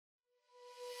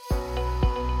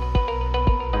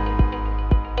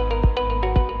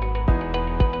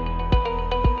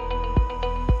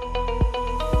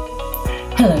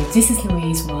Hello, this is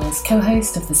Louise Wiles,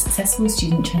 co-host of the Successful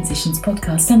Student Transitions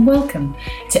podcast, and welcome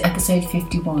to episode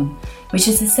 51, which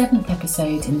is the 7th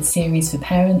episode in the series for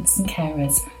parents and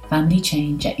carers, Family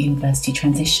Change at University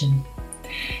Transition.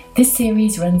 This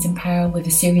series runs in parallel with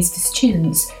a series for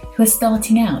students who are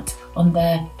starting out on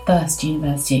their first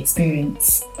university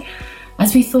experience.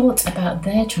 As we thought about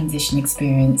their transition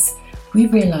experience, we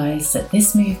realised that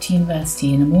this move to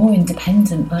university in a more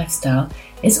independent lifestyle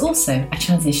is also a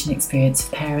transition experience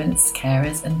for parents,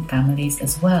 carers and families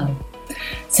as well.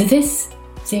 So this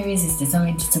series is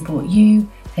designed to support you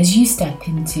as you step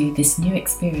into this new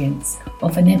experience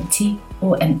of an empty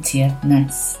or emptier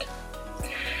nest.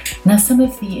 Now, some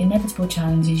of the inevitable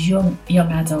challenges young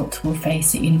adult will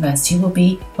face at university will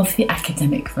be of the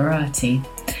academic variety.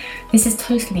 This is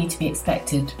totally to be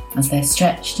expected as they're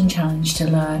stretched and challenged to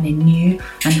learn in new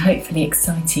and hopefully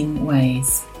exciting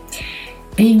ways.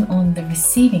 Being on the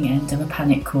receiving end of a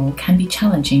panic call can be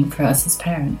challenging for us as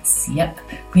parents. Yep,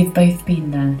 we've both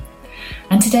been there.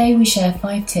 And today we share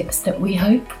 5 tips that we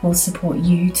hope will support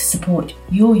you to support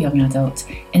your young adult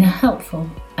in a helpful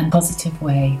and positive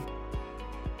way.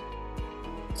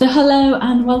 So hello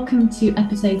and welcome to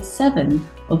episode 7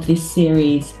 of this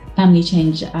series, Family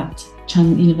Change at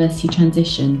University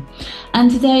Transition. And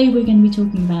today we're going to be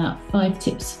talking about 5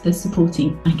 tips for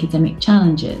supporting academic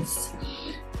challenges.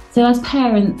 So as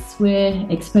parents, we're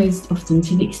exposed often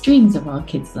to the extremes of our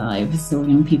kids' lives or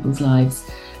young people's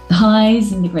lives, the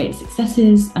highs and the great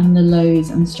successes and the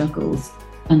lows and struggles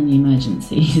and the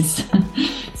emergencies.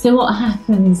 So what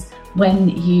happens when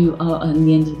you are on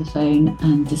the end of the phone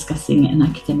and discussing an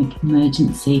academic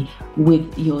emergency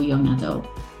with your young adult?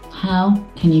 How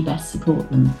can you best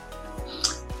support them?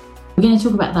 We're going to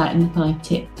talk about that in the 5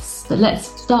 tips, but let's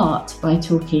start by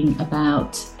talking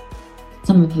about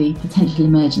some of the potential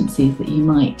emergencies that you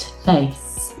might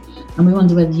face, and we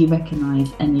wonder whether you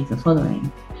recognise any of the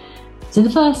following. So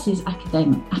the first is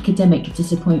academic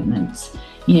disappointment.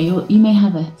 You may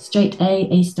have a straight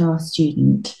A-star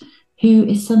student who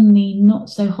is suddenly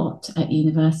not so hot at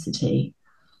university.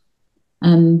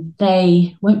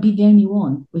 They won't be the only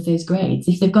one with those grades.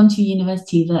 If they've gone to a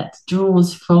university that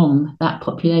draws from that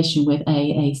population with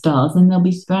A stars, then they'll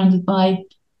be surrounded by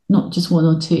not just 1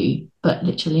 or 2, but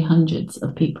literally hundreds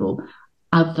of people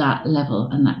of that level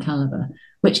and that calibre,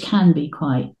 which can be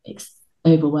quite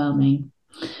overwhelming.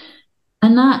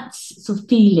 And that sort of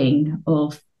feeling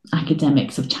of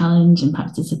academics, of challenge and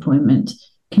perhaps disappointment,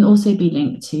 can also be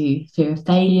linked to fear of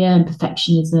failure and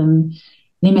perfectionism.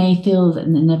 They may feel that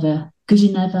they're never good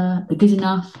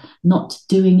enough, not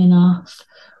doing enough,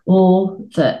 or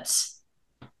that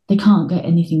they can't get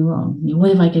anything wrong.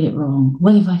 What if I get it wrong?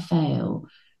 What if I fail?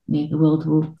 The world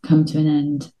will come to an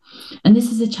end. And this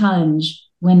is a challenge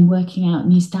when working out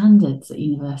new standards at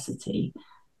university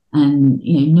and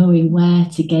knowing where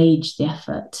to gauge the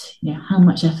effort. How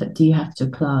much effort do you have to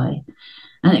apply?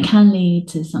 And it can lead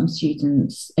to some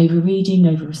students over-reading,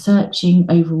 over-researching,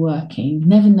 overworking,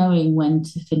 never knowing when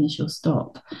to finish or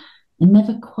stop, and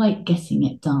never quite getting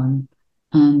it done,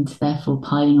 and therefore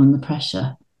piling on the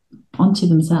pressure onto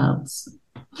themselves.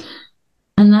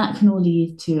 And that can all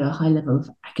lead to a high level of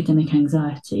academic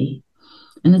anxiety.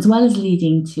 And as well as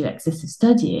leading to excessive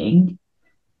studying,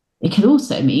 it could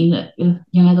also mean that a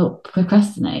young adult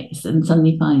procrastinates and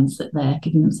suddenly finds that they're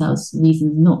giving themselves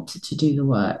reasons not to do the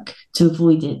work, to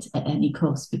avoid it at any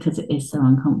cost, because it is so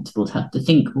uncomfortable to have to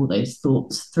think all those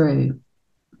thoughts through.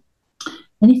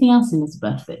 Anything else,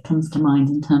 Elizabeth, that comes to mind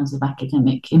in terms of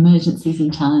academic emergencies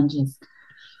and challenges?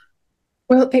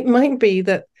 Well, it might be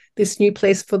that this new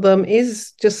place for them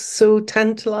is just so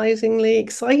tantalizingly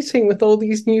exciting with all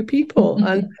these new people.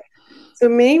 And so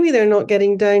maybe they're not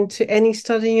getting down to any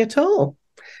studying at all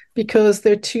because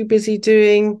they're too busy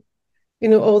doing,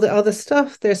 all the other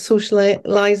stuff. They're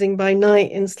socializing by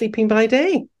night and sleeping by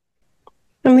day.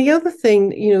 And the other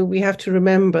thing, we have to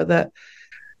remember that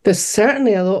there's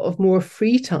certainly a lot of more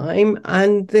free time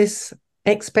and this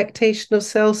expectation of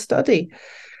self-study,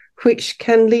 which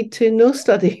can lead to no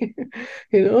study.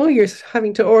 You're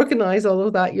having to organize all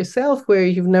of that yourself where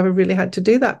you've never really had to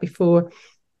do that before.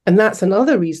 And that's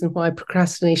another reason why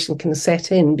procrastination can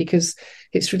set in, because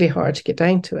it's really hard to get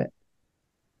down to it.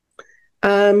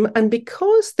 And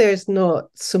because there's not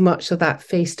so much of that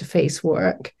face-to-face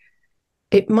work,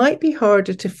 it might be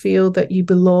harder to feel that you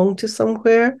belong to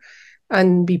somewhere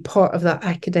and be part of that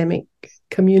academic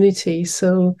community.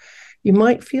 So you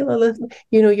might feel a little,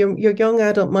 your young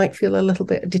adult might feel a little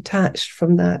bit detached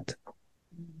from that.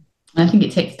 I think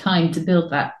it takes time to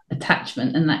build that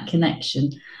attachment and that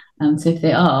connection. So if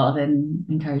they are, then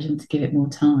encourage them to give it more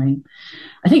time.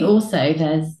 I think also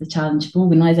there's the challenge of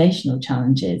organisational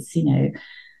challenges. This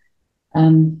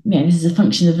is a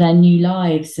function of their new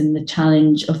lives and the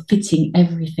challenge of fitting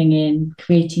everything in,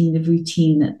 creating the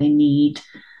routine that they need.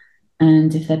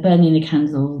 And if they're burning the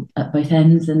candle at both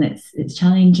ends, then it's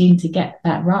challenging to get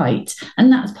that right.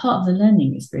 And that's part of the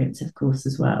learning experience, of course,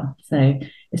 as well. So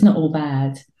it's not all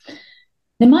bad.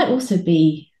 There might also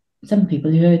be some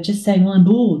people who are just saying, well, I'm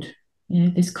bored.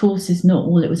 This course is not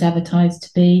all it was advertised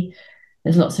to be.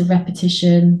 There's lots of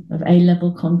repetition of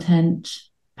A-level content.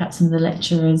 Perhaps some of the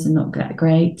lecturers are not that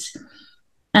great.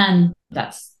 And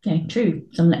that's true.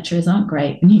 Some lecturers aren't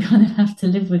great, and you kind of have to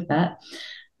live with that.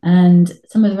 And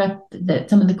some of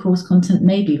the course content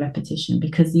may be repetition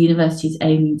because the university is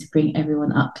aiming to bring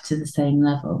everyone up to the same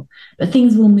level. But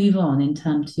things will move on in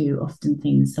term 2. Often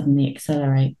things suddenly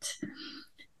accelerate.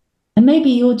 And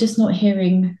maybe you're just not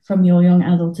hearing from your young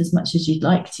adult as much as you'd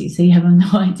like to, so you have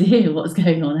no idea what's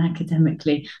going on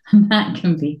academically, and that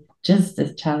can be just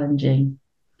as challenging.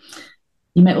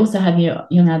 You may also have your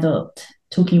young adult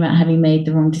talking about having made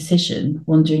the wrong decision,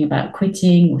 wondering about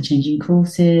quitting or changing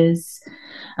courses.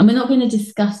 And we're not going to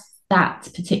discuss that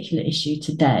particular issue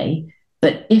today,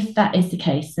 but if that is the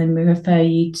case, then we refer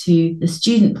you to the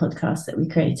student podcast that we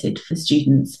created for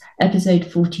students, episode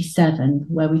 47,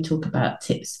 where we talk about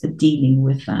tips for dealing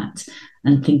with that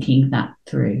and thinking that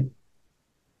through.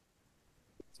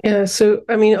 Yeah, so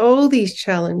I mean, all these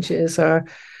challenges have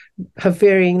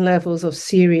varying levels of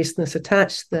seriousness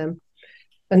attached to them.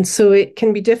 And so it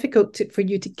can be difficult for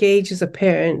you to gauge as a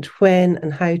parent when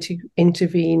and how to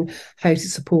intervene, how to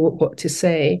support, what to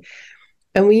say.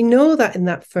 And we know that in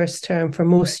that first term for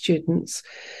most students,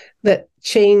 that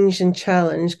change and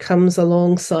challenge comes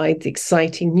alongside the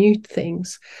exciting new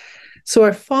things. So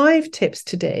our 5 tips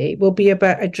today will be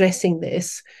about addressing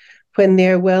this when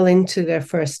they're well into their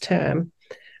first term.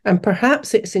 And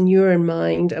perhaps it's in your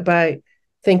mind about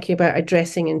thinking about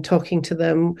addressing and talking to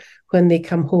them when they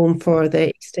come home for the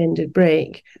extended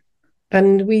break.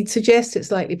 And we'd suggest it's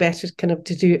likely better kind of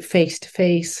to do it face to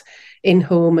face in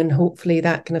home, and hopefully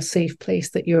that kind of safe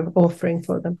place that you're offering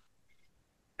for them.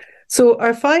 So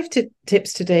our 5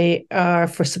 tips today are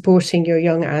for supporting your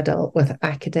young adult with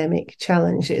academic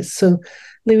challenges. So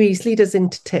Louise, lead us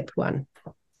into tip 1.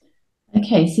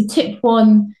 Okay, so tip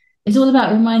 1 is all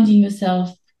about reminding yourself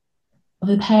of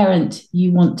the parent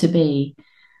you want to be.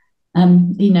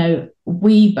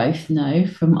 We both know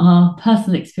from our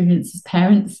personal experience as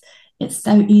parents, it's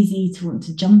so easy to want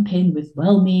to jump in with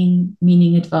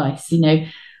well-meaning advice.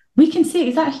 We can see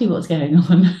exactly what's going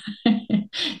on.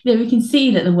 We can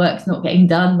see that the work's not getting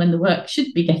done when the work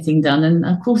should be getting done. And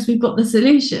of course, we've got the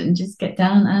solution, just get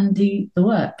down and do the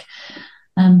work.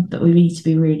 But we need to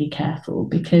be really careful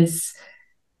because,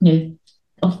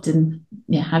 often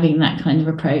having that kind of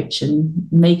approach and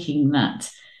making that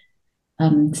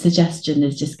suggestion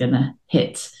is just going to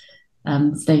hit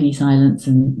stony silence,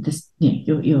 and this,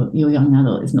 your young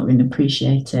adult is not going to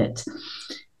appreciate it.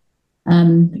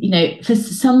 For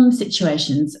some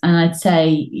situations, and I'd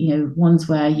say, ones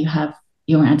where you have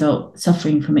young adult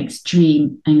suffering from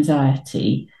extreme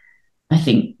anxiety, I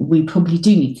think we probably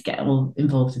do need to get all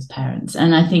involved as parents.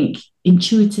 And I think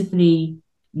intuitively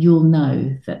you'll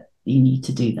know that you need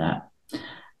to do that.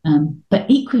 But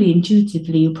equally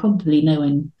intuitively, you'll probably know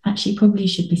when actually probably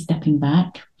should be stepping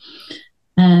back.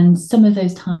 And some of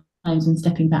those times when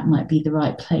stepping back might be the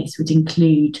right place would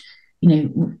include,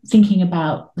 thinking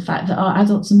about the fact that our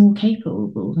adults are more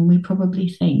capable than we probably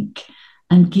think,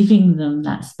 and giving them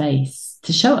that space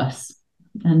to show us,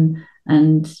 and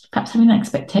perhaps having that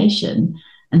expectation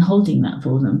and holding that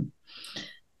for them.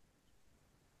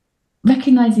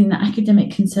 Recognizing that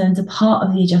academic concerns are part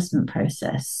of the adjustment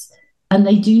process, and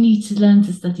they do need to learn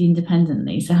to study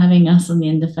independently. So having us on the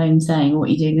end of the phone saying what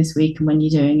you're doing this week and when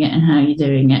you're doing it and how you're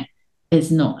doing it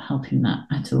is not helping that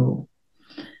at all.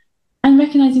 And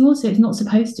recognizing also it's not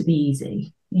supposed to be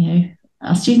easy.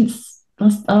 Our students,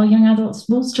 our young adults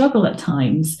will struggle at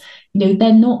times. They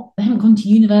haven't gone to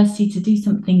university to do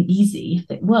something easy. If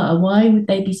it were, why would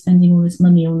they be spending all this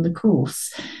money on the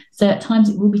course? So at times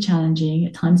it will be challenging,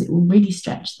 at times it will really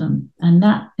stretch them. And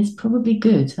that is probably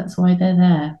good. That's why they're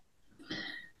there.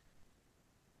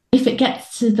 If it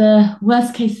gets to the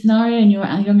worst case scenario and your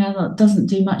young adult doesn't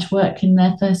do much work in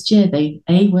their first year, they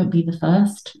won't be the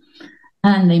first,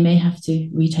 and they may have to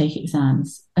retake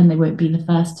exams, and they won't be the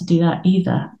first to do that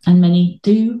either. And many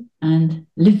do and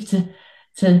live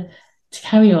to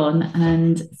carry on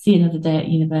and see another day at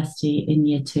university in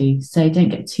year 2. So don't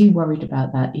get too worried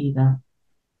about that either.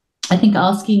 I think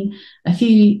asking a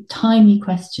few tiny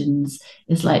questions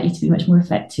is likely to be much more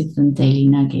effective than daily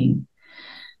nagging.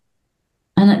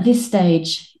 And at this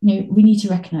stage, we need to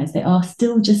recognize they are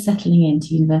still just settling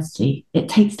into university. It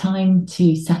takes time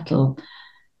to settle.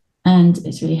 And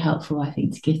it's really helpful, I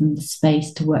think, to give them the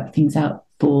space to work things out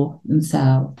for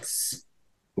themselves.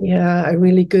 Yeah, a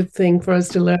really good thing for us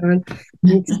to learn.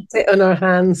 We need to sit on our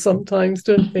hands sometimes,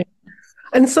 don't we?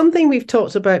 And something we've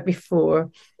talked about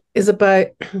before is about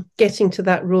getting to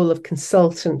that role of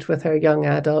consultant with our young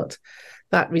adult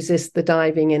that resists the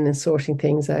diving in and sorting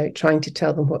things out, trying to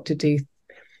tell them what to do,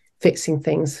 fixing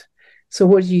things. So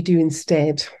what do you do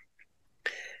instead?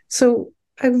 So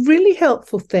a really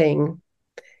helpful thing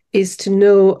is to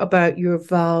know about your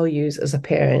values as a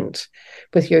parent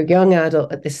with your young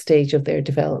adult at this stage of their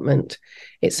development.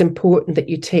 It's important that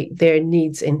you take their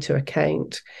needs into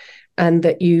account and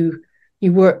that you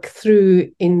work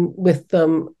through in with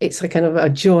them. It's a kind of a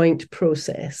joint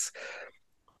process.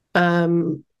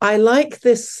 I like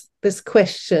this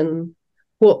question: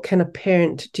 what kind of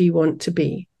parent do you want to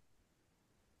be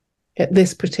at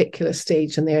this particular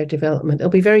stage in their development? It'll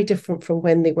be very different from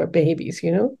when they were babies,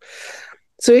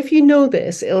 So if you know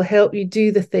this, it'll help you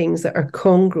do the things that are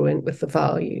congruent with the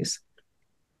values.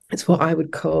 It's what I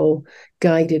would call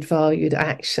guided valued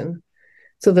action.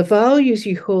 So the values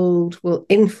you hold will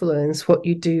influence what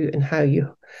you do and how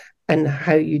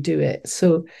you do it.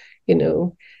 So,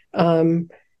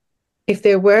 if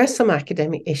there were some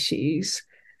academic issues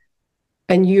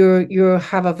and you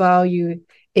have a value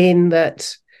in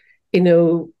that,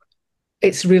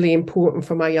 it's really important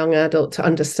for my young adult to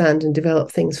understand and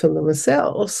develop things for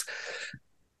themselves,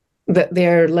 that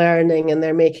they're learning and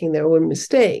they're making their own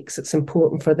mistakes. It's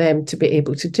important for them to be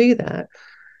able to do that.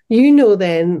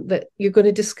 Then that you're going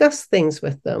to discuss things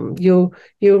with them. You'll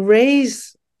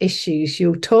raise issues.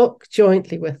 You'll talk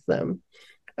jointly with them,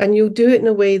 and you'll do it in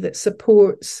a way that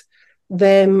supports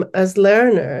them as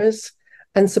learners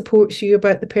and supports you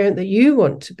about the parent that you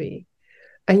want to be.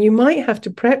 And you might have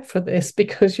to prep for this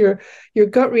because your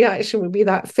gut reaction would be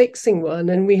that fixing one.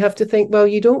 And we have to think, well,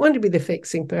 you don't want to be the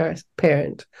fixing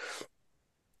parent.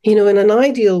 In an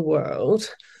ideal world,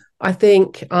 I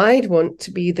think I'd want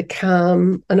to be the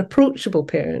calm and approachable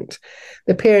parent,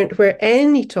 the parent where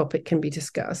any topic can be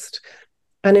discussed.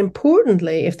 And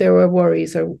importantly, if there were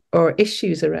worries or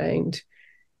issues around,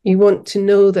 you want to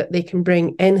know that they can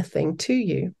bring anything to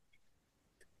you.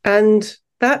 And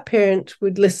that parent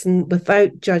would listen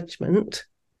without judgment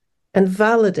and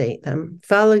validate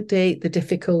the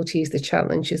difficulties, the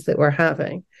challenges that we're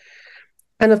having.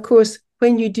 And of course,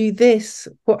 when you do this,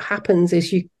 what happens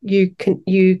is you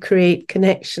create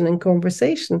connection and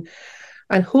conversation.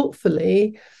 And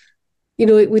hopefully,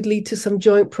 it would lead to some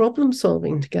joint problem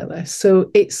solving together.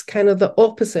 So it's kind of the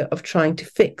opposite of trying to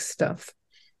fix stuff.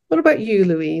 What about you,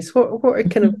 Louise? What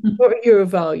are your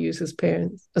values as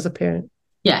a parent?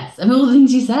 Yes, I mean, all the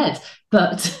things you said,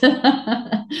 but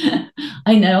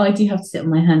I know I do have to sit on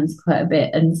my hands quite a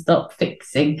bit and stop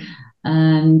fixing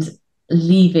and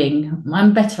leaving.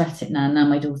 I'm better at it now. Now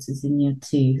my daughter's in year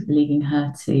 2, leaving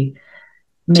her to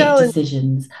make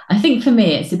decisions. I think for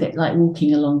me, it's a bit like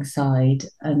walking alongside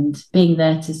and being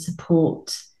there to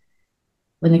support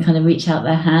when they kind of reach out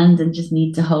their hand and just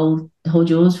need to hold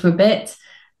yours for a bit,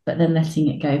 but then letting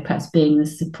it go, perhaps being the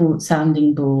support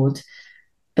sounding board.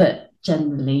 But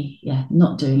generally,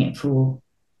 not doing it for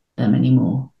them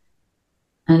anymore.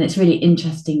 And it's really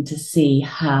interesting to see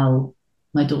how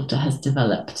my daughter has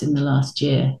developed in the last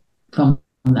year from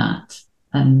that,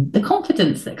 and the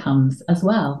confidence that comes as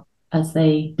well as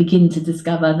they begin to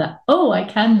discover that, I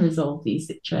can resolve these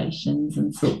situations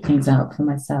and sort things out for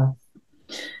myself.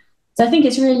 So I think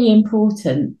it's really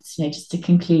important, just to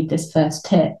conclude this first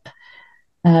tip,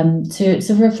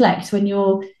 to reflect when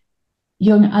your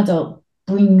young adult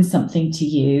brings something to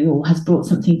you or has brought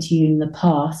something to you in the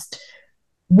past.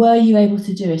 Were you able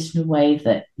to do it in a way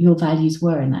that your values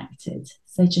were enacted?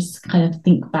 So just kind of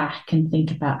think back and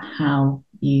think about how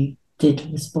you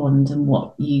did respond and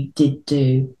what you did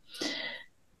do.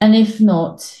 And if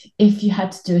not, if you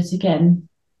had to do it again,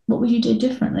 what would you do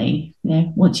differently?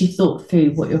 Once you've thought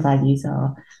through what your values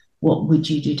are, what would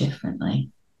you do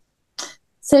differently?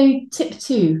 So tip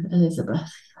 2, Elizabeth.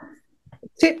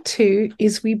 Tip 2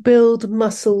 is we build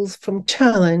muscles from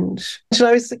challenge.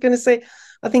 I was going to say,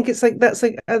 I think it's like,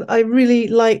 I really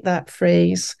like that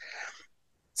phrase.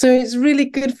 So it's really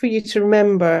good for you to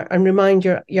remember and remind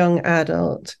your young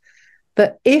adult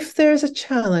that if there's a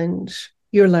challenge,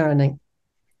 you're learning.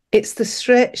 It's the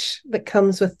stretch that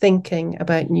comes with thinking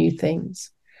about new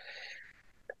things.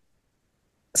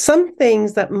 Some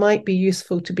things that might be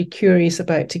useful to be curious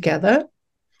about together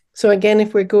So again,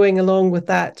 if we're going along with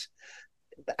that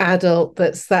adult,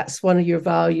 that's one of your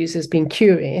values, is being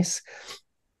curious,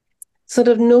 sort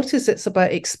of notice it's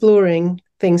about exploring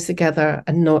things together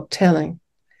and not telling.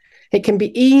 It can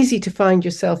be easy to find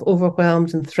yourself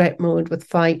overwhelmed in threat mode with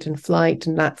fight and flight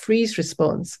and that freeze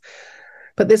response.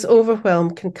 But this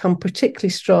overwhelm can come particularly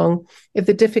strong if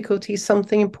the difficulty is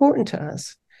something important to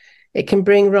us. It can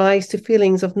bring rise to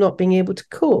feelings of not being able to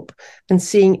cope and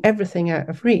seeing everything out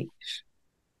of reach.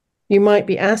 You might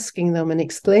be asking them and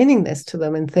explaining this to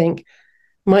them and think,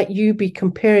 might you be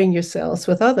comparing yourselves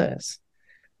with others?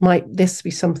 Might this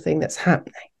be something that's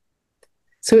happening?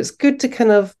 So it's good to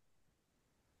kind of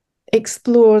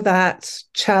explore that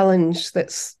challenge,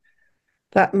 that's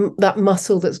that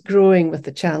muscle that's growing with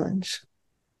the challenge.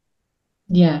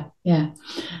 Yeah. And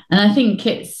I think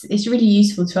it's really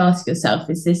useful to ask yourself,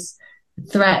 is this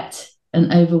threat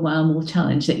an overwhelm or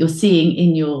challenge that you're seeing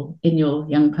in your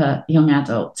young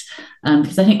adult?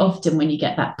 Because I think often when you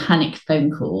get that panic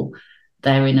phone call,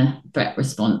 they're in a threat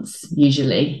response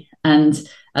usually. And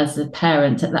as a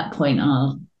parent at that point,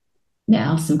 I'll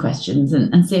ask some questions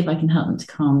and see if I can help them to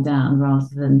calm down rather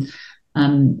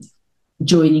than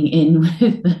joining in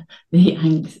with the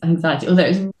anxiety, although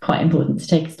it's quite important to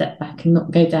take a step back and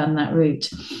not go down that route.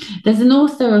 There's an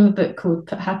author of a book called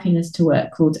Put Happiness to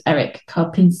Work called Eric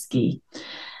Karpinski,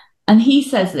 and he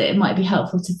says that it might be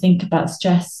helpful to think about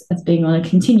stress as being on a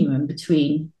continuum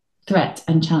between threat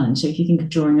and challenge. So if you think of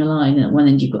drawing a line, at one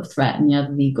end you've got threat and the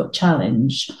other you've got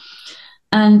challenge.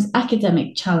 And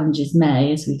academic challenges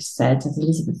may, as we've said, as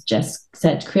Elizabeth just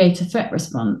said, create a threat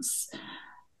response.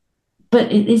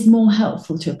 But it is more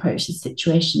helpful to approach the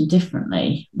situation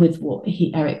differently with what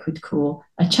Eric would call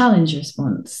a challenge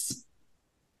response.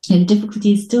 The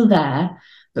difficulty is still there,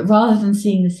 but rather than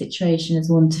seeing the situation as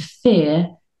one to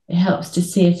fear, it helps to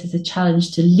see it as a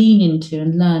challenge to lean into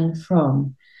and learn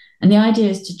from. And the idea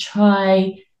is to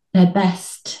try their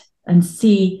best and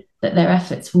see that their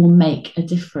efforts will make a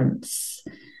difference.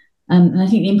 And I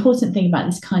think the important thing about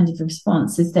this kind of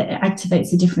response is that it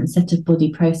activates a different set of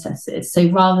body processes. So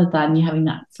rather than you having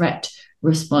that threat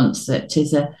response that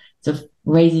is a sort of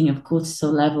raising of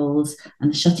cortisol levels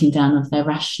and the shutting down of their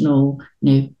rational,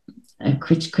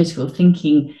 critical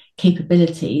thinking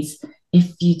capabilities,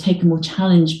 if you take a more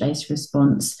challenge-based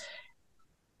response,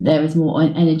 there is more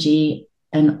energy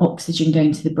and oxygen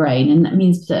going to the brain. And that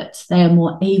means that they are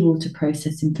more able to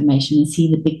process information and see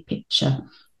the big picture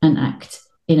and act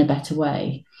in a better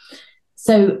way.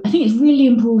 So I think it's really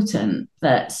important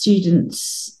that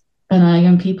students and our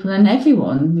young people and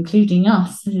everyone, including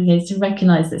us, is to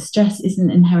recognise that stress isn't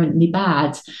inherently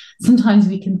bad. Sometimes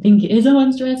we can think it is, oh,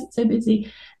 I'm stressed, it's so busy,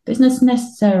 but it's not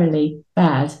necessarily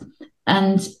bad.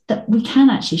 And that we can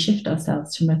actually shift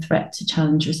ourselves from a threat to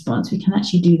challenge response. We can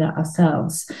actually do that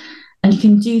ourselves. And you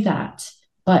can do that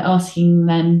by asking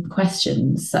them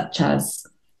questions such as,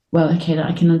 well, okay,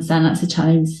 I can understand that's a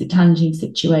challenging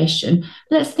situation.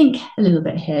 Let's think a little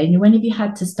bit here. When have you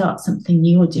had to start something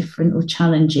new or different or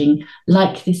challenging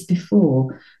like this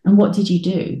before? And what did you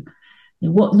do?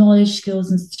 What knowledge, skills,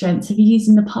 and strengths have you used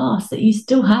in the past that you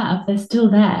still have? They're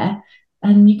still there,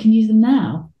 and you can use them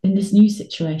now in this new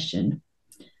situation.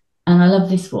 And I love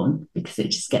this one because it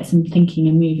just gets them thinking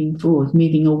and moving forward,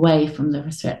 moving away from the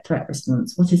threat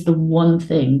response. What is the one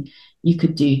thing you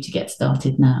could do to get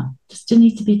started now? Just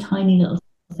need to be a tiny little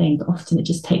thing, but often it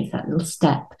just takes that little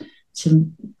step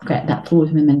to get that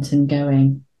forward momentum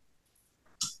going.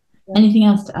 Anything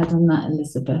else to add on that,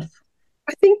 Elizabeth?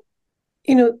 I think,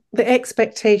 the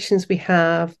expectations we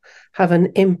have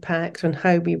an impact on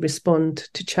how we respond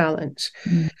to challenge.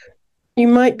 You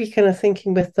might be kind of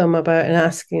thinking with them about and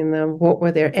asking them what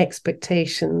were their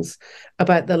expectations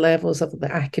about the levels of the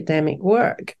academic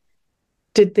work.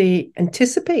 Did they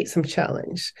anticipate some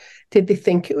challenge? Did they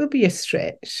think it would be a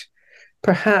stretch?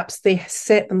 Perhaps they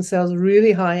set themselves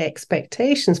really high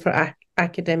expectations for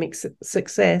academic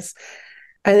success,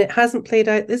 and it hasn't played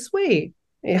out this way.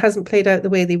 It hasn't played out the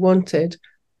way they wanted,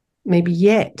 maybe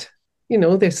yet.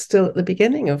 They're still at the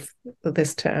beginning of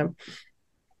this term.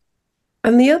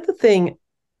 And the other thing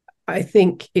I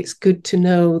think it's good to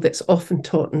know that's often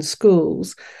taught in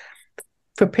schools,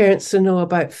 for parents to know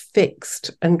about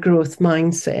fixed and growth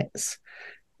mindsets.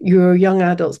 Your young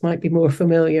adults might be more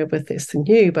familiar with this than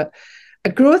you, but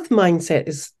a growth mindset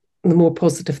is the more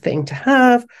positive thing to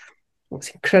have. It's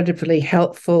incredibly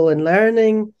helpful in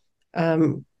learning.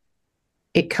 Learning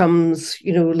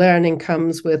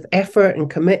comes with effort and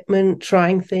commitment,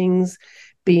 trying things,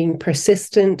 being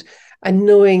persistent, and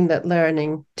knowing that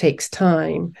learning takes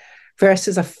time,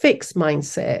 versus a fixed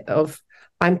mindset of,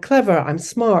 I'm clever, I'm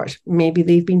smart. Maybe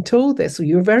they've been told this, so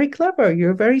you're very clever,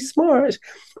 you're very smart.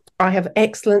 I have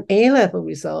excellent A-level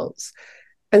results.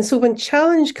 And so when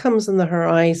challenge comes on the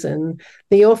horizon,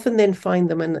 they often then find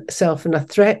themselves in a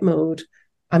threat mode.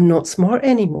 I'm not smart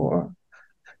anymore.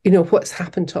 What's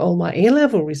happened to all my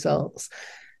A-level results?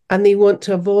 And they want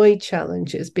to avoid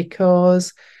challenges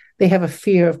because they have a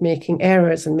fear of making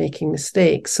errors and making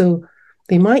mistakes. So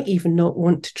they might even not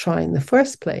want to try in the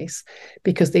first place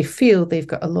because they feel they've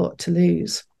got a lot to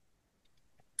lose.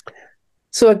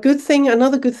 So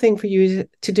another good thing for you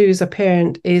to do as a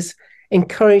parent is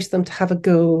encourage them to have a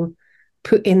go,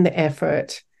 put in the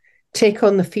effort, take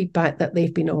on the feedback that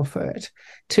they've been offered,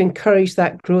 to encourage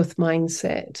that growth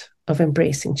mindset of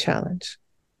embracing challenge.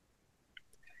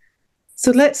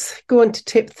 So let's go on to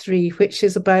tip 3, which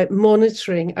is about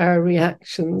monitoring our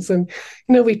reactions. And,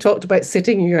 we talked about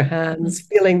sitting in your hands,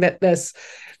 feeling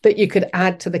that you could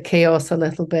add to the chaos a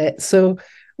little bit. So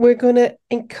we're going to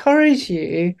encourage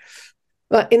you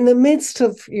that in the midst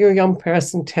of your young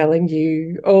person telling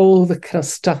you all the kind of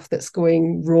stuff that's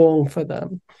going wrong for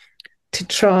them, to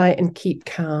try and keep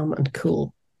calm and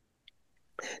cool.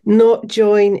 Not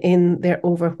join in their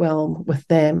overwhelm with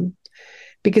them.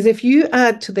 Because if you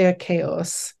add to their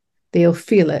chaos, they'll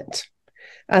feel it.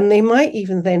 And they might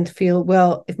even then feel,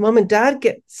 well, if mum and dad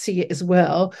see it as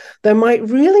well, there might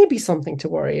really be something to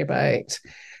worry about.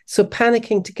 So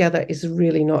panicking together is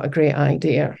really not a great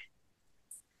idea.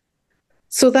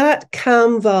 So that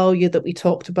calm value that we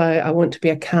talked about, I want to be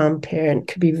a calm parent,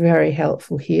 could be very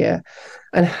helpful here.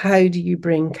 And how do you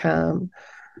bring calm?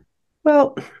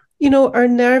 Well, our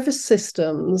nervous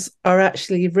systems are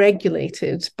actually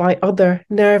regulated by other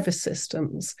nervous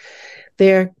systems.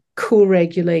 They're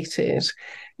co-regulated.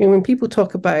 When people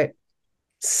talk about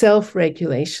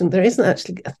self-regulation, there isn't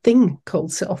actually a thing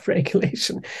called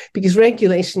self-regulation, because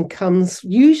regulation comes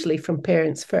usually from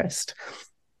parents first.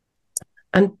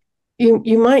 And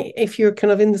you might, if you're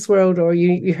kind of in this world, or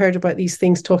you heard about these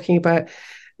things talking about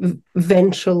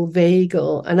ventral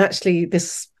vagal, and actually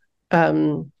this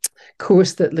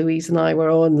course that Louise and I were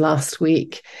on last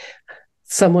week,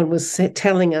 someone was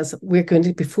telling us, we're going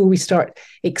to, before we start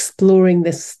exploring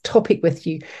this topic with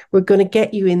you, we're going to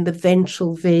get you in the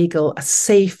ventral vagal, a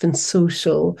safe and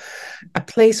social, a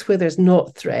place where there's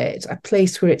not threat, a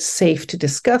place where it's safe to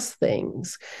discuss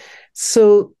things.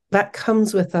 So that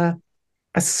comes with a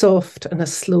soft and a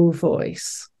slow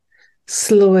voice,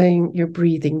 slowing your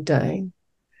breathing down.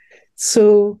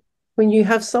 So when you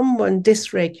have someone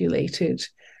dysregulated,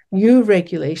 your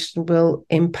regulation will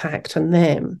impact on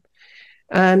them,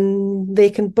 and they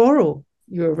can borrow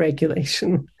your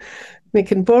regulation. They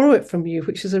can borrow it from you,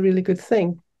 which is a really good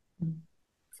thing.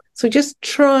 So just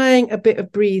trying a bit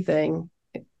of breathing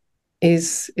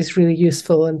is really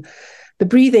useful. And the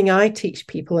breathing I teach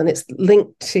people, and it's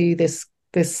linked to this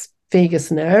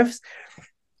vagus nerves,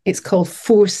 it's called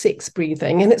 4-6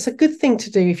 breathing. And it's a good thing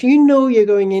to do. If you know you're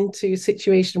going into a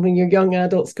situation when your young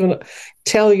adult's going to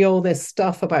tell you all this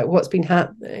stuff about what's been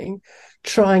happening,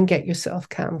 try and get yourself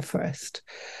calm first.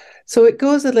 So it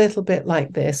goes a little bit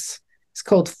like this. It's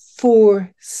called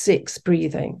 4-6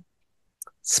 breathing.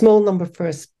 Small number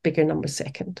first, bigger number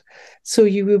second. So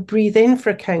you will breathe in for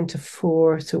a count of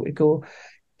 4. So it would go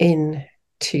in,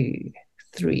 2,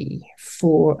 3,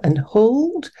 4, and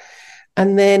hold.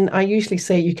 And then I usually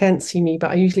say, you can't see me,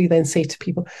 but I usually then say to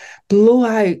people, blow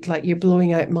out like you're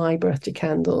blowing out my birthday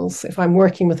candles. If I'm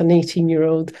working with an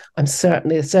 18-year-old, I'm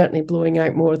certainly blowing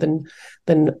out more than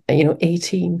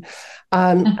 18.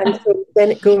 And so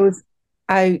then it goes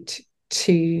out,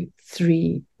 2,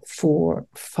 3, 4,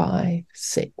 5,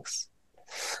 6.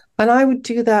 And I would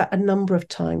do that a number of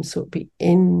times. So it'd be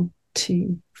in,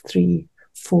 2, 3,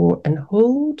 4, and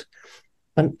hold,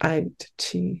 and out,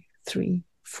 2, 3,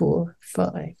 4,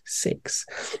 5, 6.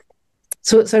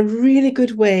 So it's a really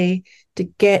good way to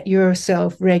get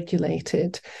yourself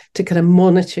regulated, to kind of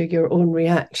monitor your own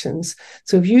reactions.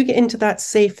 So if you get into that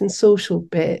safe and social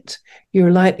bit,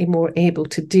 you're likely more able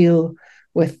to deal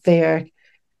with their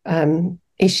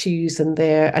issues and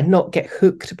not get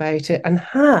hooked about it, and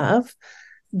have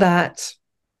that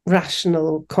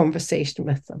rational conversation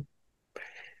with them.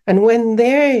 And when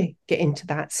they get into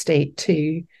that state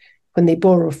too, when they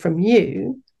borrow from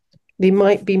you, they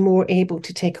might be more able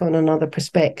to take on another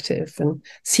perspective and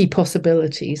see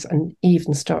possibilities and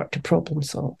even start to problem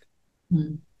solve.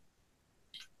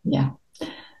 Yeah,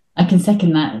 I can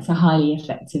second that. It's a highly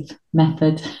effective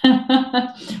method,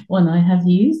 one I have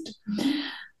used.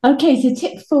 Okay, so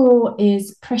tip 4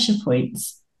 is pressure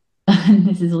points. And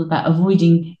this is all about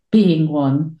avoiding being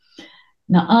one.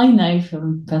 Now, I know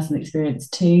from personal experience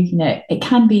too, it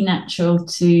can be natural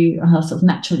to a sort of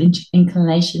natural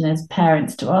inclination as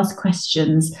parents to ask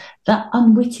questions that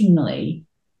unwittingly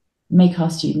make our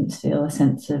students feel a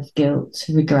sense of guilt,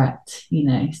 regret,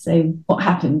 So what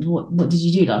happened? What did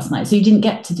you do last night? So you didn't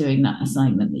get to doing that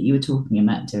assignment that you were talking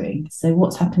about doing. So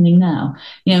what's happening now?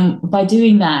 By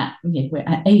doing that, we're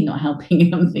A, not helping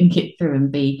them think it through,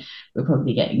 and B, we're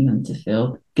probably getting them to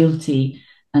feel guilty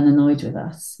and annoyed with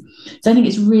us. So I think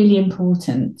it's really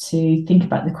important to think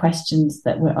about the questions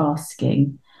that we're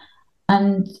asking,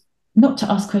 and not to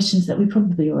ask questions that we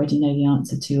probably already know the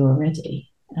answer to already.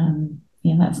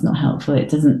 That's not helpful. It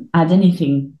doesn't add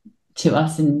anything to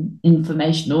us in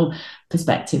informational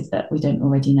perspective that we don't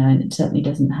already know, and it certainly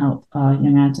doesn't help our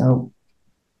young adult.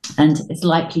 And it's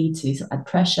likely to add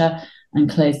pressure and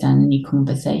close down a new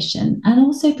conversation, and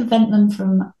also prevent them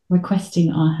from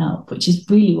requesting our help, which is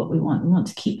really what we want. We want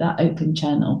to keep that open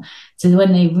channel, so that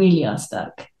when they really are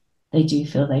stuck, they do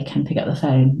feel they can pick up the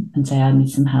phone and say, I need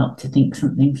some help to think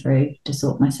something through, to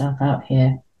sort myself out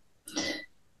here.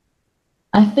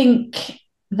 I think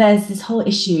there's this whole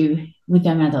issue with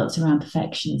young adults around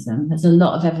perfectionism. There's a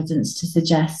lot of evidence to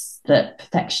suggest that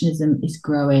perfectionism is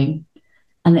growing,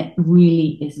 and it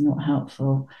really is not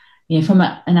helpful. From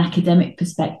an academic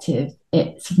perspective,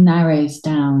 it sort of narrows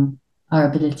down our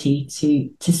ability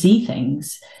to see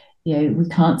things. We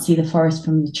can't see the forest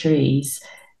from the trees.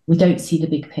 We don't see the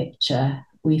big picture.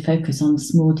 We focus on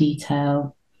small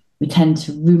detail. We tend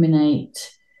to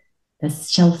ruminate. There's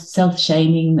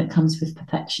self-shaming that comes with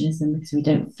perfectionism, because we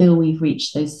don't feel we've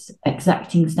reached those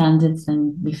exacting standards,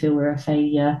 and we feel we're a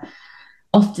failure.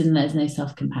 Often there's no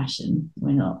self-compassion.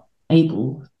 We're not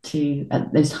able to,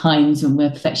 at those times when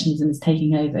perfectionism is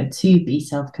taking over, to be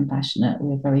self-compassionate.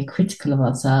 We're very critical of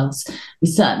ourselves. We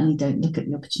certainly don't look at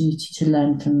the opportunity to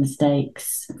learn from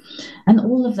mistakes. And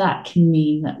all of that can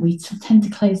mean that we tend to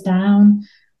close down,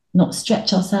 not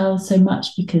stretch ourselves so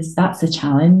much, because that's a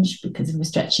challenge, because if we're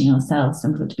stretching ourselves,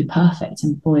 then we've got to be perfect,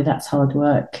 and boy, that's hard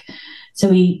work. So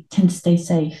we tend to stay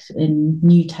safe in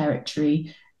new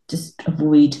territory, just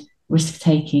avoid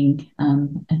risk-taking,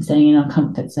 and staying in our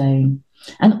comfort zone.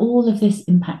 And all of this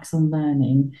impacts on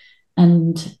learning,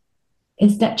 and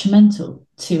is detrimental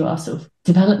to our sort of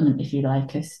development, if you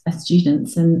like, as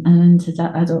students, and to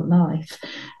that adult life.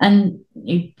 And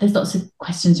there's lots of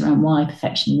questions around why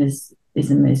perfectionism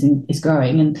is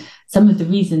growing, and some of the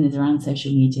reason is around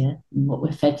social media and what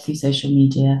we're fed through social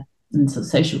media, and sort of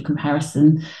social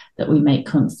comparison that we make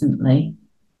constantly.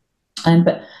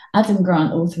 But Adam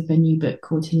Grant, author of a new book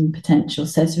called Hidden Potential,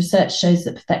 says research shows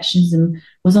that perfectionism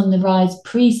was on the rise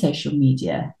pre-social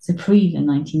media, so pre the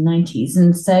 1990s,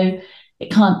 and so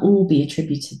it can't all be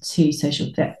attributed to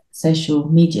social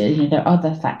media. There are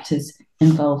other factors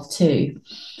involved too.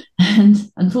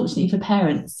 And unfortunately for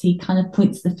parents, he kind of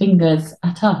points the fingers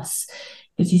at us,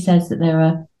 because he says that there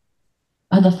are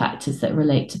other factors that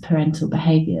relate to parental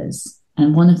behaviours.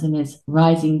 And one of them is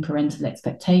rising parental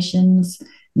expectations,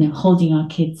 holding our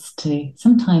kids to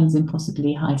sometimes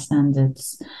impossibly high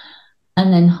standards,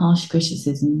 and then harsh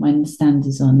criticism when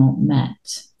standards are not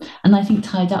met. And I think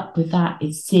tied up with that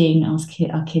is seeing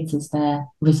our kids as their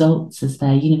results, as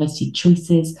their university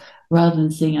choices, rather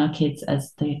than seeing our kids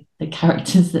as the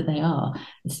characters that they are,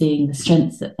 seeing the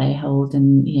strengths that they hold,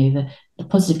 and the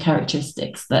positive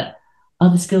characteristics that are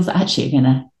the skills that actually are going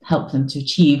to help them to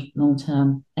achieve long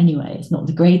term anyway. It's not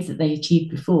the grades that they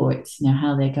achieved before, it's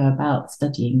how they go about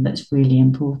studying that's really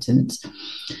important.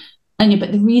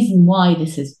 But the reason why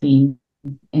this has been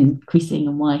increasing,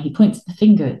 and why he points the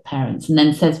finger at parents and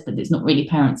then says, but it's not really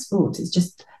parents' fault, it's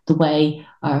just the way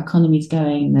our economy is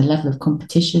going, the level of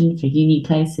competition for uni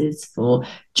places, for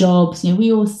jobs.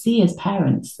 We all see as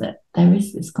parents that there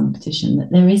is this competition,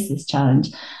 that there is this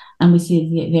challenge, and we see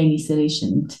the only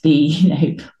solution to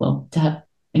be, to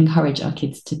encourage our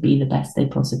kids to be the best they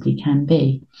possibly can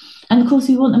be. And of course,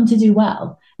 we want them to do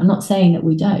well. I'm not saying that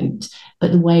we don't,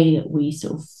 but the way that we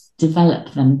sort of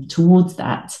develop them towards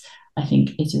that, I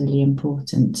think, is really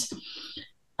important.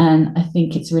 And I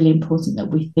think it's really important that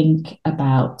we think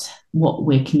about what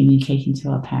we're communicating to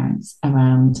our parents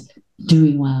around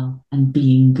doing well and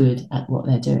being good at what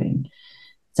they're doing.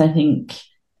 So I think,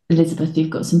 Elizabeth, you've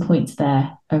got some points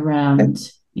there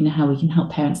around, how we can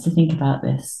help parents to think about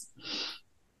this.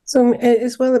 So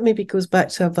as well, it maybe goes back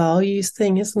to a values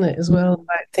thing, isn't it, as well,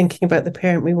 about thinking about the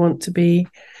parent we want to be,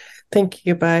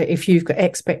 thinking about if you've got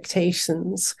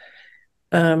expectations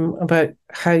about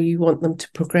how you want them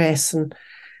to progress,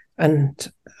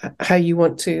 and how you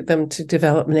want them to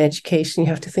develop an education. You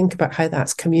have to think about how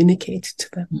that's communicated to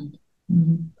them.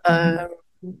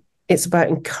 Mm-hmm. It's about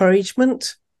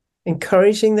encouragement,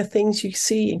 encouraging the things you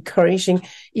see, encouraging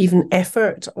even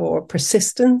effort or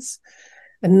persistence,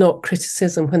 and not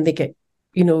criticism when they get,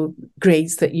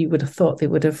 grades that you would have thought they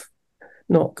would have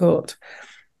not got.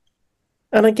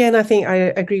 And again, I think I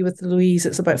agree with Louise.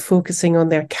 It's about focusing on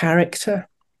their character.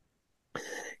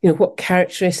 What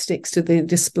characteristics do they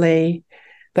display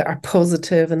that are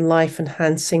positive and life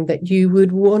enhancing that you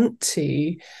would want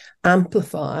to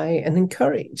amplify and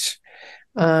encourage,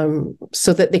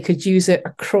 so that they could use it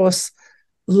across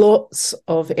lots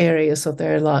of areas of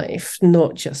their life,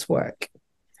 not just work.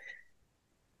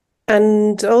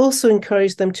 And also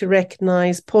encourage them to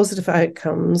recognize positive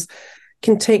outcomes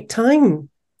can take time,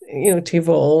 to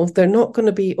evolve. They're not going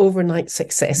to be overnight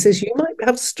successes. You might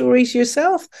have stories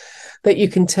yourself that you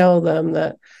can tell them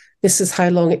that this is how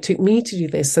long it took me to do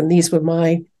this, and these were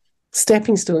my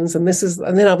stepping stones, and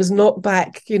then I was knocked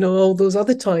back, all those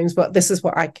other times, but this is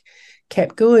what I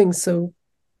kept going. So,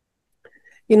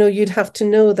 you'd have to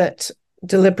know that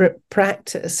deliberate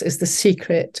practice is the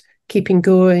secret, keeping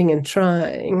going and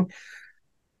trying,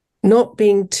 not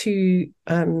being too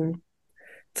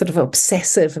sort of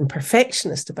obsessive and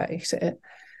perfectionist about it,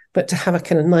 but to have a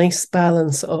kind of nice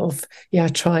balance of, I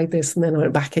tried this and then I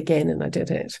went back again and I did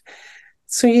it.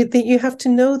 So you have to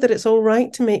know that it's all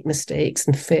right to make mistakes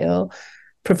and fail,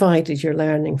 provided you're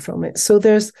learning from it. So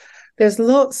there's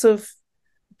lots of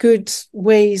good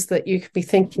ways that you could be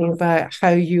thinking about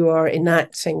how you are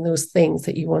enacting those things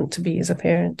that you want to be as a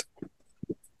parent.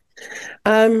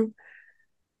 And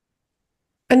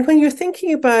when you're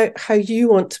thinking about how you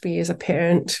want to be as a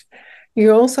parent,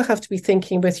 you also have to be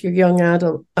thinking with your young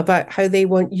adult about how they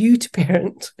want you to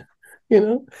parent,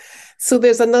 So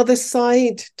there's another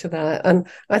side to that. And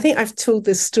I think I've told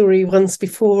this story once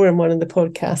before in one of the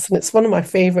podcasts, and it's one of my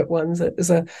favorite ones. It was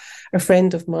a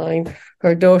friend of mine,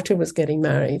 her daughter was getting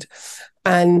married.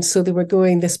 And so they were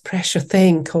going this pressure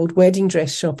thing called wedding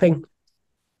dress shopping.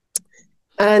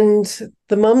 And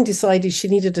the mum decided she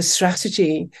needed a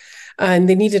strategy, and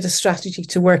they needed a strategy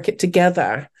to work it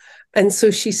together. And so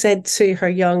she said to her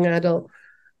young adult,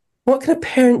 "What kind of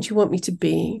parent do you want me to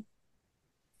be?"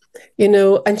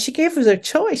 And she gave her their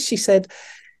choice. She said,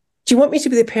 "Do you want me to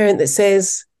be the parent that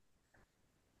says,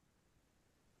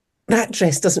 that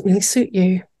dress doesn't really suit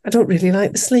you. I don't really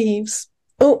like the sleeves.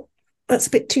 Oh, that's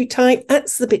a bit too tight.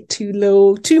 That's a bit too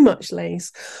low, too much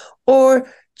lace." Or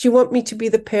do you want me to be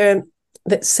the parent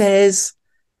that says,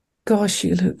 "Gosh,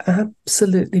 you look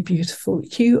absolutely beautiful.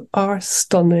 You are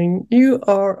stunning. You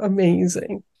are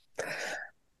amazing."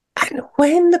 And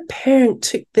when the parent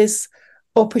took this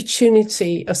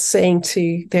opportunity of saying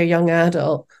to their young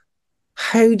adult,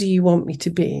 "How do you want me to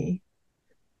be?"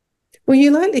 Well,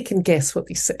 you likely can guess what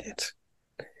they said.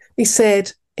 They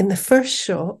said, "In the first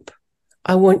shop,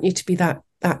 I want you to be that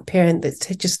parent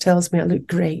that just tells me I look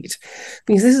great,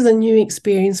 because this is a new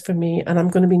experience for me and I'm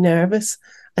going to be nervous.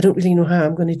 I don't really know how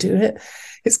I'm going to do it.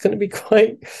 It's going to be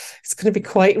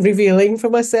quite revealing for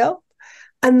myself.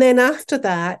 And then after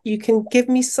that, you can give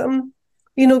me some,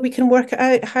 we can work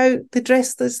out how the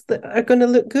dresses that are going to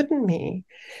look good in me."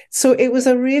 So it was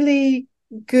a really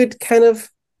good kind of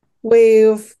way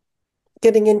of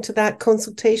getting into that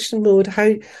consultation mode.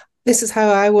 This is how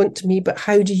I want to be, but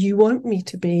how do you want me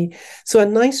to be? So a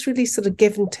nice, really sort of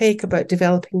give and take about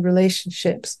developing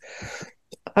relationships.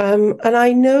 And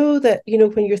I know that,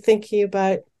 when you're thinking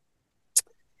about,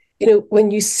 when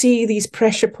you see these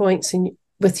pressure points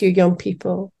with your young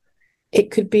people, it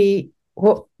could be,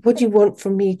 what do you want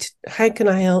from me? How can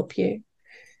I help you?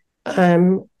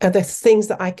 Are there things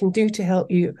that I can do to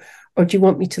help you? Or do you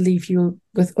want me to leave you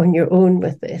on your own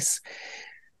with this?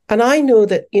 And I know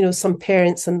that, some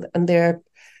parents and their,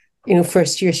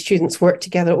 first year students work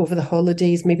together over the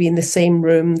holidays, maybe in the same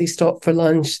room, they stop for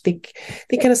lunch, they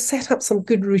kind of set up some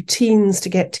good routines to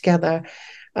get together.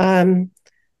 And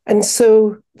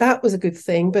so that was a good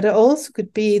thing, but it also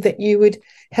could be that you would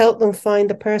help them find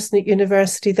a person at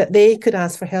university that they could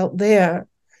ask for help there.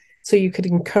 So you could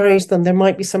encourage them. There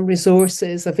might be some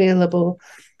resources available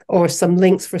or some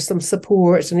links for some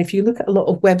support. And if you look at a lot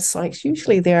of websites,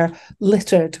 usually they're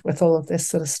littered with all of this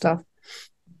sort of stuff.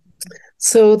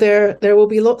 So there will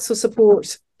be lots of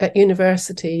support at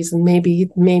universities, and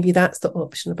maybe that's the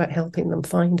option about helping them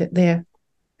find it there.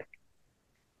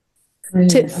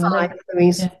 Brilliant. Tip 5,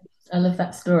 Louise. Yeah, I love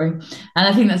that story. And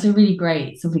I think that's a really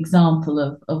great sort of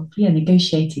example of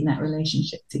negotiating that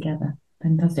relationship together.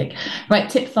 Fantastic. Right,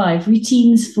 tip 5,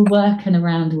 routines for work and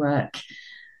around work.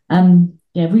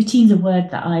 Routine's a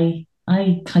word that I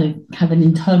kind of have an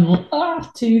internal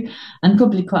to, and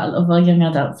probably quite a lot of our young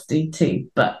adults do too.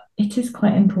 But it is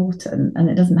quite important, and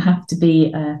it doesn't have to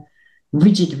be a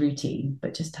rigid routine,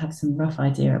 but just to have some rough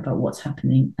idea about what's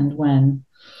happening and when.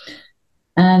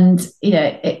 And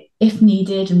if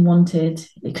needed and wanted,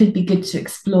 it could be good to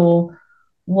explore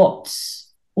what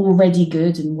already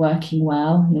good and working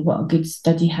well? What are good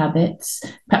study habits?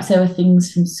 Perhaps there are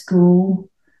things from school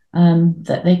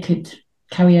that they could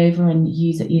carry over and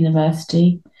use at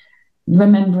university.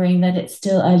 Remembering that it's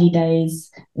still early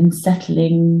days in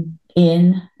settling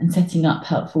in and setting up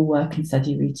helpful work and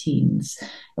study routines.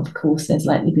 Of course, there's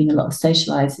likely been a lot of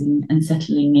socializing and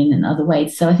settling in other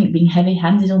ways. So I think being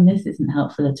heavy-handed on this isn't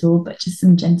helpful at all, but just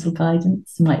some gentle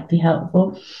guidance might be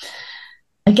helpful.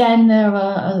 Again, there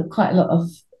are quite a lot of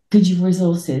good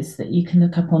resources that you can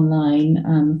look up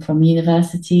online from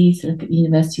universities. Look at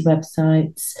university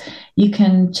websites. You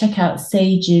can check out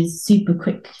Sage's super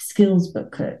quick skills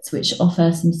booklets, which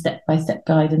offer some step-by-step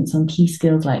guidance on key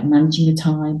skills like managing your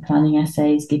time, planning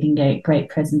essays, giving great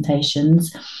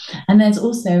presentations. And there's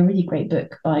also a really great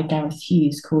book by Gareth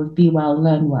Hughes called Be Well,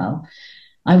 Learn Well.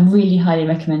 I really highly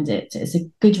recommend it. It's a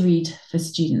good read for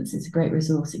students. It's a great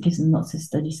resource. It gives them lots of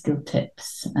study skill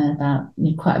tips about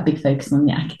quite a big focus on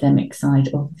the academic side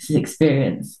of this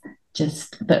experience,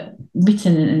 but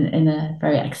written in a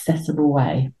very accessible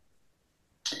way.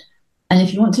 And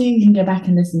if you want to, you can go back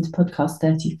and listen to podcast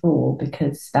 34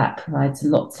 because that provides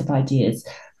lots of ideas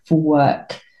for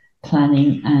work,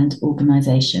 planning and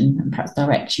organisation, and perhaps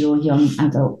direct your young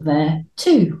adult there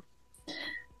too.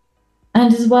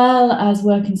 And as well as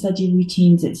work and study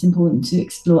routines, it's important to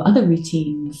explore other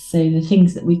routines. So the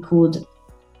things that we called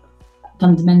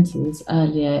fundamentals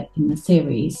earlier in the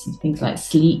series, things like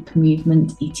sleep,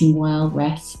 movement, eating well,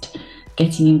 rest,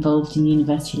 getting involved in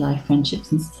university life,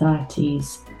 friendships and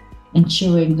societies,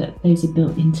 ensuring that those are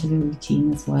built into the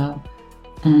routine as well.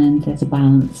 And there's a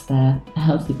balance there, a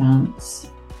healthy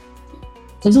balance.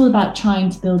 So it's all about trying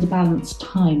to build a balanced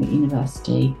time at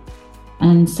university,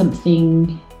 and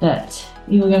something that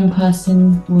your young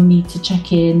person will need to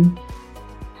check in,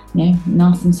 and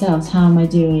ask themselves, how am I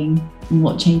doing and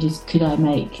what changes could I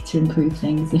make to improve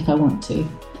things if I want to.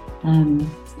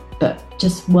 But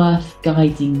just worth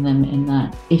guiding them in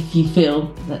that if you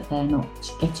feel that they're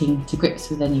not getting to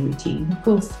grips with any routine. Of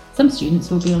course, some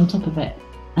students will be on top of it,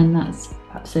 and that's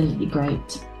absolutely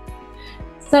great.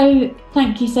 So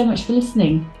thank you so much for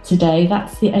listening today.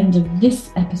 That's the end of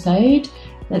this episode.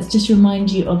 Let's just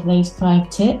remind you of those 5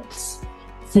 tips.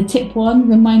 So tip 1,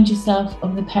 remind yourself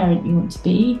of the parent you want to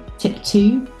be. Tip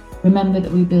 2, remember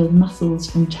that we build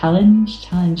muscles from challenge.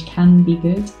 Challenge can be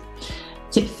good.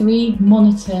 Tip 3,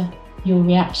 monitor your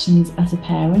reactions as a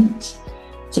parent.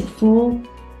 Tip 4,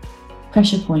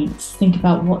 pressure points. Think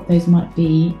about what those might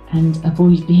be and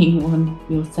avoid being one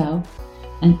yourself.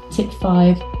 And tip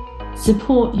 5,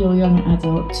 support your young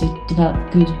adult to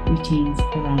develop good routines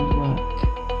around work.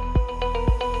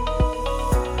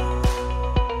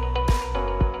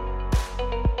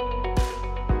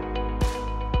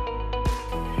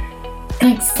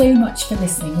 Thanks so much for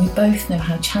listening. We both know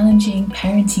how challenging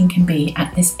parenting can be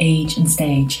at this age and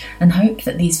stage, and hope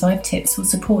that these 5 tips will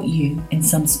support you in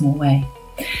some small way.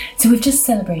 So we've just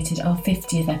celebrated our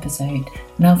 50th episode,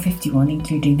 now 51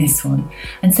 including this one.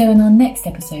 And so in our next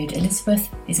episode, Elizabeth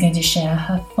is going to share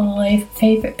her 5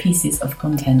 favourite pieces of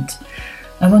content.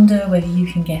 I wonder whether you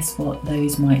can guess what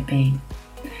those might be.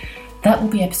 That will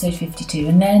be episode 52,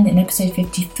 and then in episode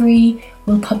 53,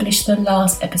 we'll publish the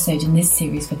last episode in this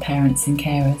series for parents and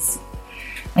carers.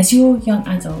 As your young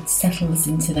adult settles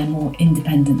into their more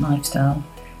independent lifestyle,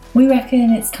 we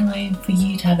reckon it's time for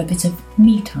you to have a bit of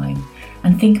me time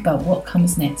and think about what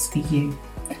comes next for you.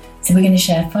 So we're going to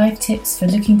share 5 tips for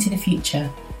looking to the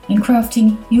future and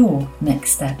crafting your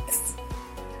next steps.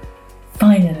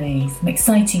 Finally, some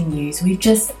exciting news. We've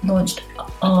just launched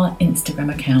our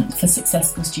Instagram account for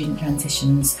Successful Student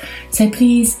Transitions. So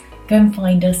please go and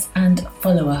find us and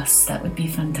follow us. That would be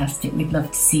fantastic. We'd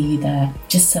love to see you there.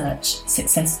 Just search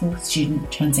Successful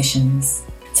Student Transitions.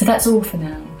 So that's all for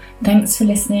now. Thanks for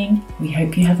listening. We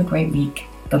hope you have a great week.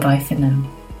 Bye-bye for now.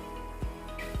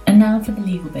 And now for the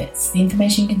legal bits. The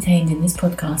information contained in this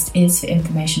podcast is for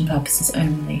information purposes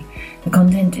only. The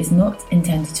content is not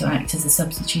intended to act as a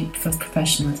substitute for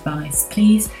professional advice.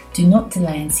 Please do not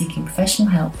delay in seeking professional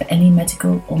help for any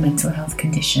medical or mental health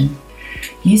condition.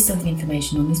 Use of the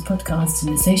information on this podcast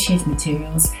and associated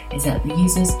materials is at the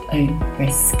user's own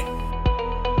risk.